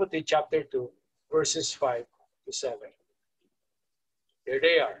 Timothy chapter 2, verses 5 to 7? Here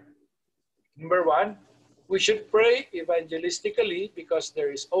they are. Number 1, we should pray evangelistically because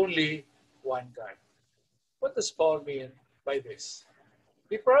there is only one God. What does Paul mean by this?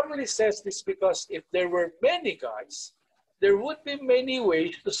 He probably says this because if there were many gods, there would be many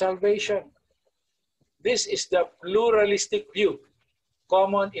ways to salvation. This is the pluralistic view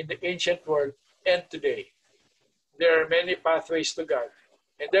common in the ancient world and today. There are many pathways to God,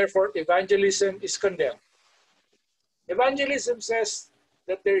 and therefore evangelism is condemned. Evangelism says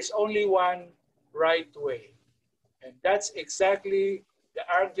that there is only one right way, and that's exactly the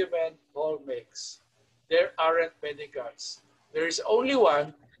argument Paul makes. There aren't many gods. There is only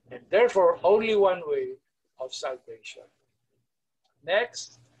one, and therefore only one way of salvation.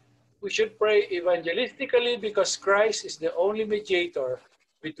 Next, we should pray evangelistically because Christ is the only mediator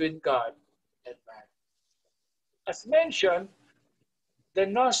between God and man. As mentioned, the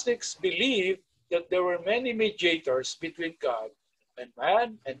Gnostics believed that there were many mediators between God and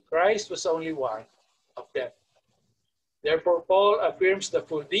man, and Christ was only one of them. Therefore, Paul affirms the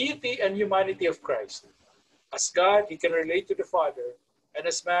full deity and humanity of Christ. As God, he can relate to the Father, and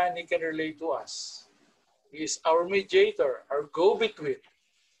as man, he can relate to us. He is our mediator, our go-between.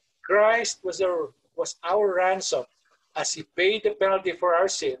 Christ was our ransom as he paid the penalty for our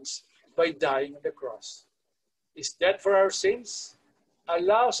sins by dying on the cross. His death for our sins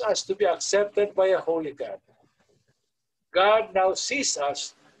allows us to be accepted by a holy God. God now sees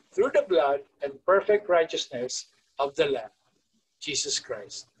us through the blood and perfect righteousness of the Lamb, Jesus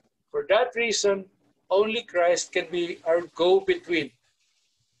Christ. For that reason, only Christ can be our go-between.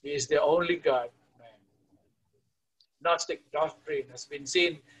 He is the only God-man. Gnostic doctrine has been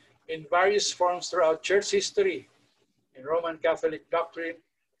seen in various forms throughout church history. In Roman Catholic doctrine,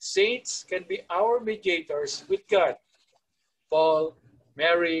 saints can be our mediators with God. Paul,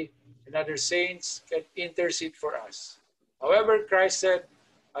 Mary, and other saints can intercede for us. However, Christ said,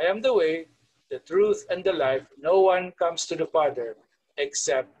 I am the way, the truth, and the life. No one comes to the Father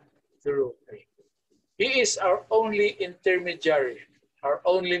except through me. He is our only intermediary, our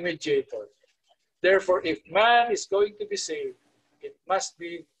only mediator. Therefore, if man is going to be saved, it must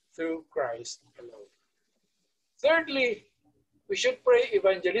be through Christ alone. Thirdly, we should pray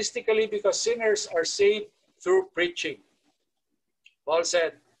evangelistically because sinners are saved through preaching. Paul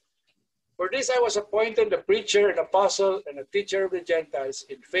said, for this I was appointed a preacher, an apostle, and a teacher of the Gentiles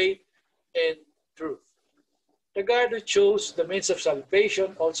in faith and truth. The God who chose the means of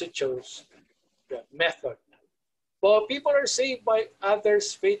salvation also chose the method. For people are saved by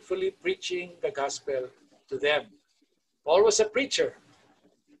others faithfully preaching the gospel to them. Paul was a preacher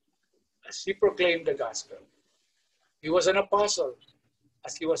as he proclaimed the gospel. He was an apostle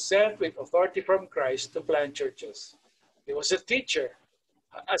as he was sent with authority from Christ to plant churches. He was a teacher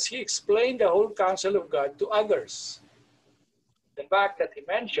as he explained the whole counsel of God to others. The fact that he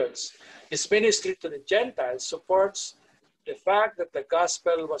mentions his ministry to the Gentiles supports the fact that the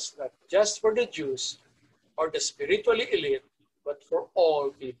gospel was not just for the Jews or the spiritually elite, but for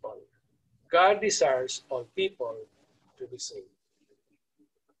all people. God desires all people to be saved.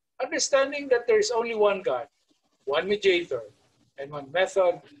 Understanding that there is only one God, one mediator, and one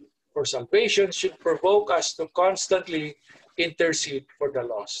method for salvation should provoke us to constantly intercede for the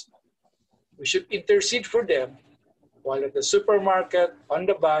lost. We should intercede for them while at the supermarket, on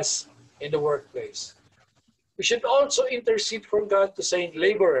the bus, in the workplace. We should also intercede for God to send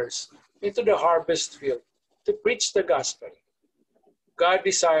laborers into the harvest field to preach the gospel. God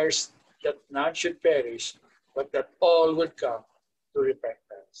desires that none should perish, but that all would come to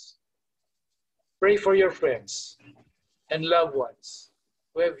repentance. Pray for your friends and loved ones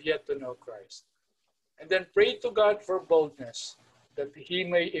who have yet to know Christ. And then pray to God for boldness that He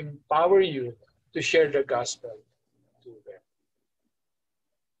may empower you to share the gospel to them.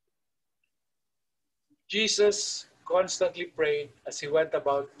 Jesus constantly prayed as He went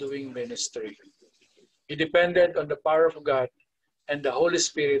about doing ministry. He depended on the power of God and the Holy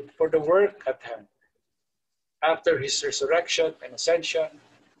Spirit for the work at hand. After His resurrection and ascension,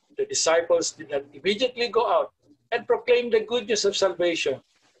 the disciples did not immediately go out and proclaim the good news of salvation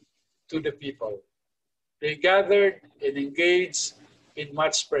to the people. They gathered and engaged in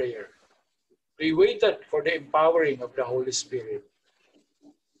much prayer. They waited for the empowering of the Holy Spirit.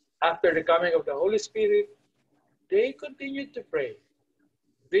 After the coming of the Holy Spirit, they continued to pray.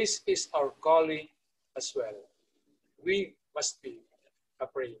 This is our calling as well. We must be a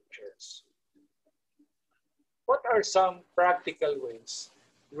praying church. What are some practical ways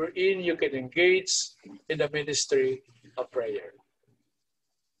wherein you can engage in the ministry of prayer?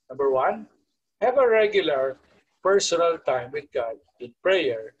 Number one, have a regular personal time with God in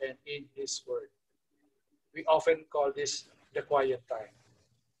prayer and in His Word. We often call this the quiet time.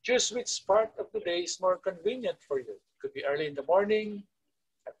 Choose which part of the day is more convenient for you. It could be early in the morning,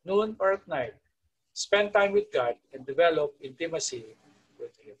 at noon, or at night. Spend time with God and develop intimacy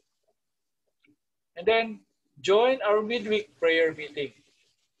with Him. And then join our midweek prayer meeting.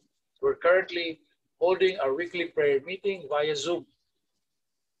 We're currently holding our weekly prayer meeting via Zoom.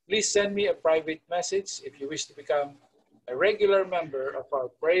 Please send me a private message if you wish to become a regular member of our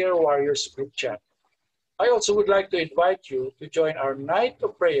Prayer Warriors group chat. I also would like to invite you to join our night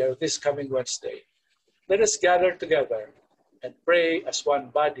of prayer this coming Wednesday. Let us gather together and pray as one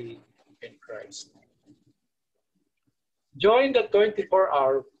body in Christ. Join the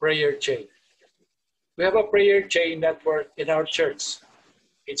 24-hour prayer chain. We have a prayer chain network in our church.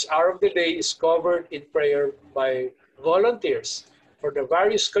 Each hour of the day is covered in prayer by volunteers for the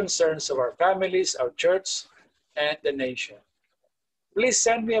various concerns of our families, our church, and the nation. Please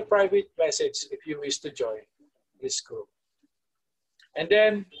send me a private message if you wish to join this group. And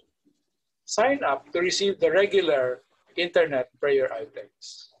then sign up to receive the regular internet prayer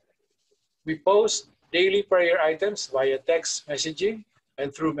items. We post daily prayer items via text messaging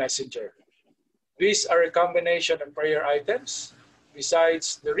and through Messenger. These are a combination of prayer items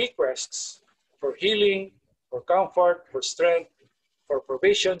besides the requests for healing, for for comfort, for strength, for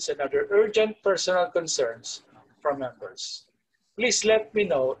provisions, and other urgent personal concerns from members. Please let me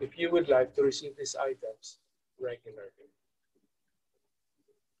know if you would like to receive these items regularly.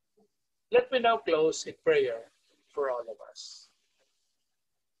 Let me now close in prayer for all of us.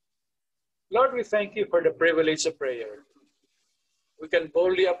 Lord, we thank you for the privilege of prayer. We can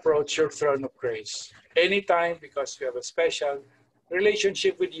boldly approach your throne of grace anytime because we have a special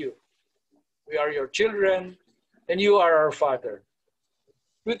relationship with you. We are your children and you are our Father.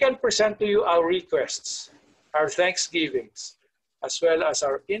 We can present to you our requests, our thanksgivings, as well as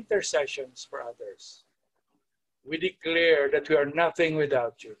our intercessions for others. We declare that we are nothing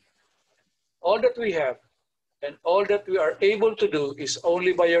without you. All that we have and all that we are able to do is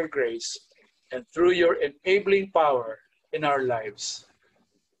only by your grace and through your enabling power in our lives.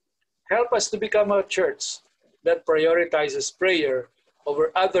 Help us to become a church that prioritizes prayer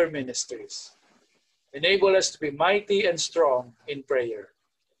over other ministries. Enable us to be mighty and strong in prayer.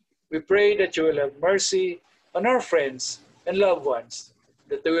 We pray that you will have mercy on our friends and loved ones,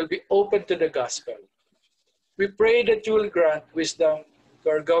 that they will be open to the gospel. We pray that you will grant wisdom to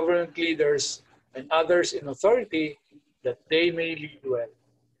our government leaders and others in authority, that they may lead well.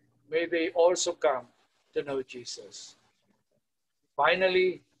 May they also come to know Jesus.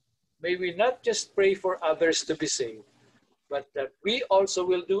 Finally, may we not just pray for others to be saved, but that we also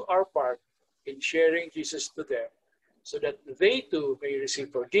will do our part in sharing Jesus to them, so that they too may receive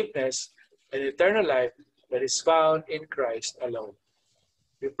forgiveness and eternal life that is found in Christ alone.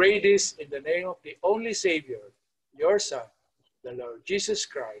 We pray this in the name of the only Savior, your Son, the Lord Jesus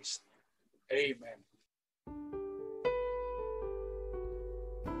Christ. Amen.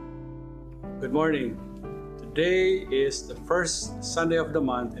 Good morning. Today is the first Sunday of the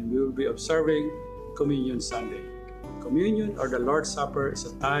month, and we will be observing Communion Sunday. Communion, or the Lord's Supper, is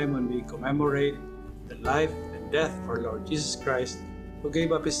a time when we commemorate the life and death of our Lord Jesus Christ, who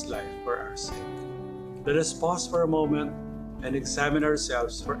gave up his life for our sake. Let us pause for a moment and examine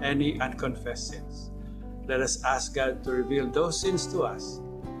ourselves for any unconfessed sins. Let us ask God to reveal those sins to us.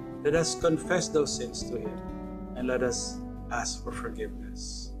 Let us confess those sins to him, and let us ask for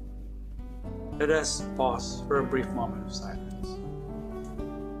forgiveness. Let us pause for a brief moment of silence.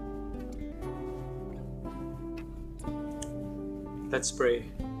 Let's pray.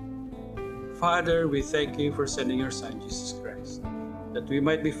 Father, we thank you for sending your Son, Jesus Christ, that we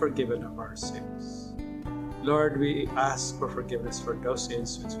might be forgiven of our sins. Lord, we ask for forgiveness for those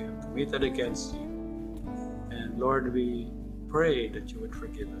sins which we have committed against you. And Lord, we pray that you would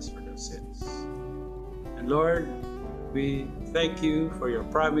forgive us for those sins. And Lord, we thank you for your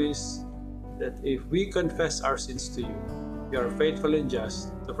promise that if we confess our sins to you, you are faithful and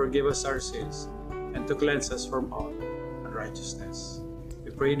just to forgive us our sins and to cleanse us from all unrighteousness.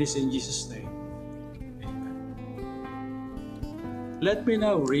 We pray this in Jesus' name. Amen. Let me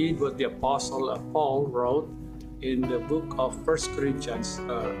now read what the Apostle Paul wrote in the book of 1 Corinthians,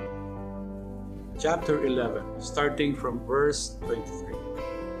 chapter 11, starting from verse 23.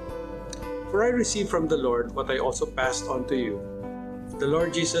 For I received from the Lord what I also passed on to you. The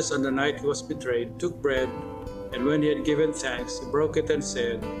Lord Jesus, on the night he was betrayed, took bread, and when he had given thanks, he broke it and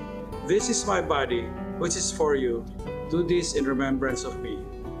said, "This is my body, which is for you. Do this in remembrance of me."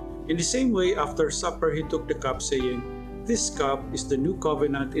 In the same way, after supper, he took the cup, saying, "This cup is the new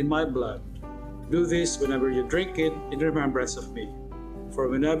covenant in my blood. Do this whenever you drink it in remembrance of me.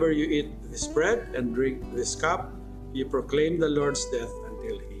 For whenever you eat this bread and drink this cup, you proclaim the Lord's death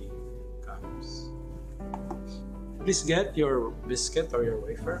until he comes." Please get your biscuit or your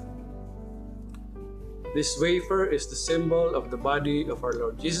wafer. This wafer is the symbol of the body of our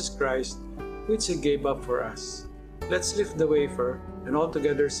Lord Jesus Christ, which he gave up for us. Let's lift the wafer and all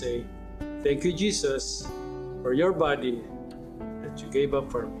together say, "Thank you, Jesus, for your body that you gave up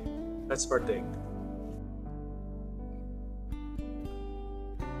for me." Let's partake.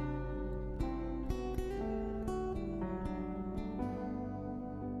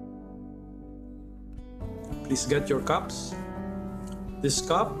 Please get your cups. This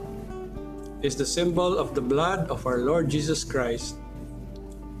cup is the symbol of the blood of our Lord Jesus Christ,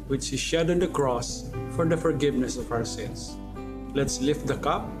 which he shed on the cross for the forgiveness of our sins. Let's lift the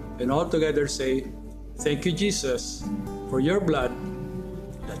cup and all together say, "Thank you, Jesus, for your blood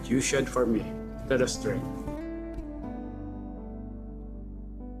that you shed for me." Let us drink.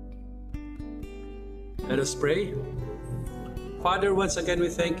 Let us pray. Father, once again we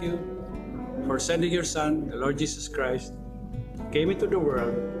thank you for sending your Son, the Lord Jesus Christ, came into the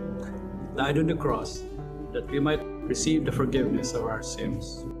world, died on the cross, that we might receive the forgiveness of our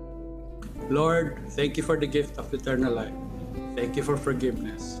sins. Lord, thank you for the gift of eternal life. Thank you for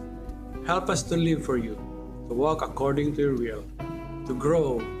forgiveness. Help us to live for you. to walk according to your will, to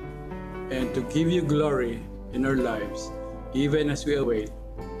grow, and to give you glory in our lives, even as we await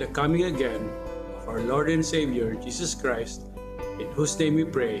the coming again of our Lord and Savior, Jesus Christ, in whose name we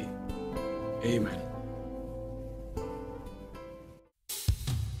pray. Amen.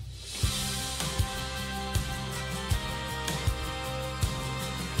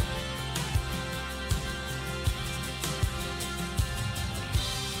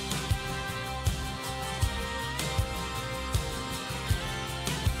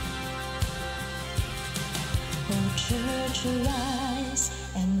 Church, arise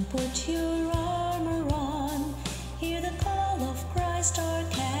and put your armor on. Hear the call of Christ our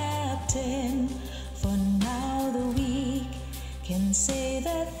captain. For now the weak can say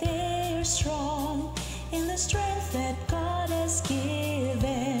that they are strong in the strength that God has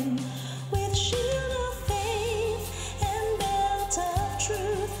given. With shield of faith and belt of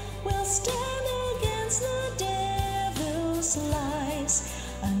truth, we'll stand against the devil's lies.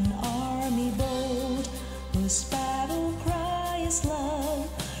 An army bold whose battle cry is love,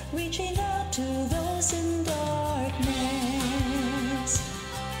 reaching out to those in darkness.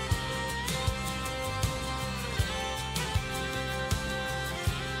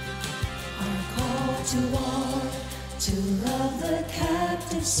 Our call to war, to love the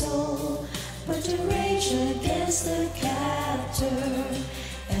captive soul, but to rage against the captor,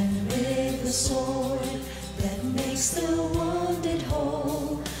 and with the sword that makes the wounded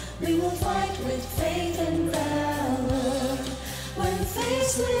whole, we will fight with faith and valor. When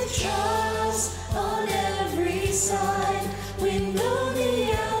faced with trials on every side, we know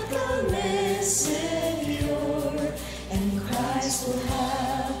the outcome is secure, and Christ will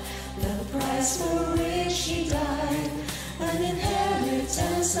have the price for which he died, an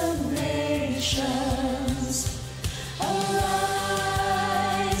inheritance of nations.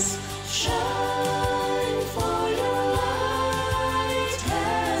 Arise, shine, for your light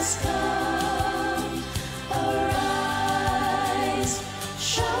has come. Arise,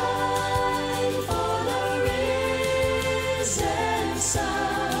 shine, for the risen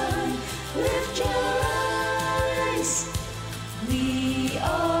sun. Lift your eyes, we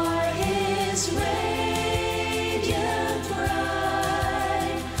are his radiant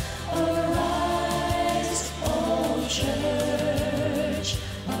bride. Arise, O church,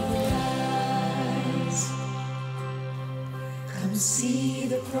 arise. Come see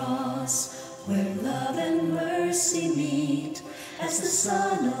the cross where love and mercy meet, as the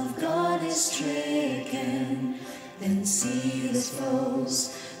Son of God is stricken. Then see the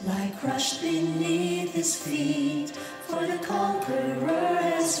foes lie crushed beneath his feet, for the conqueror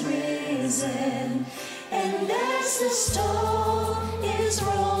has risen. And as the stone is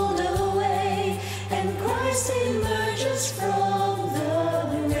rolled away, and Christ emerges from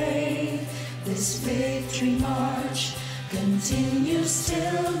the grave, this victory march continues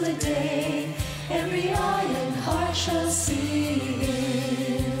till the day every eye and heart shall see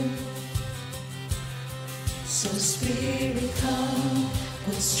him. So Spirit, come,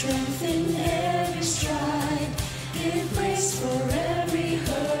 put strength in every stride, give grace for every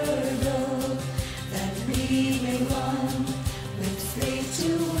hurdle, that we may run with faith to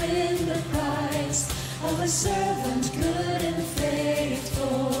win the prize of a servant good and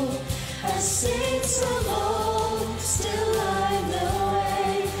faithful. As saints of old still light the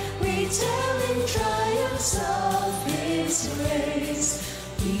way, retelling triumphs of his grace.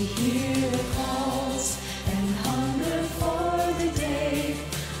 We hear the calls and hunger for the day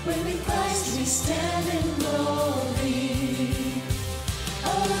when with Christ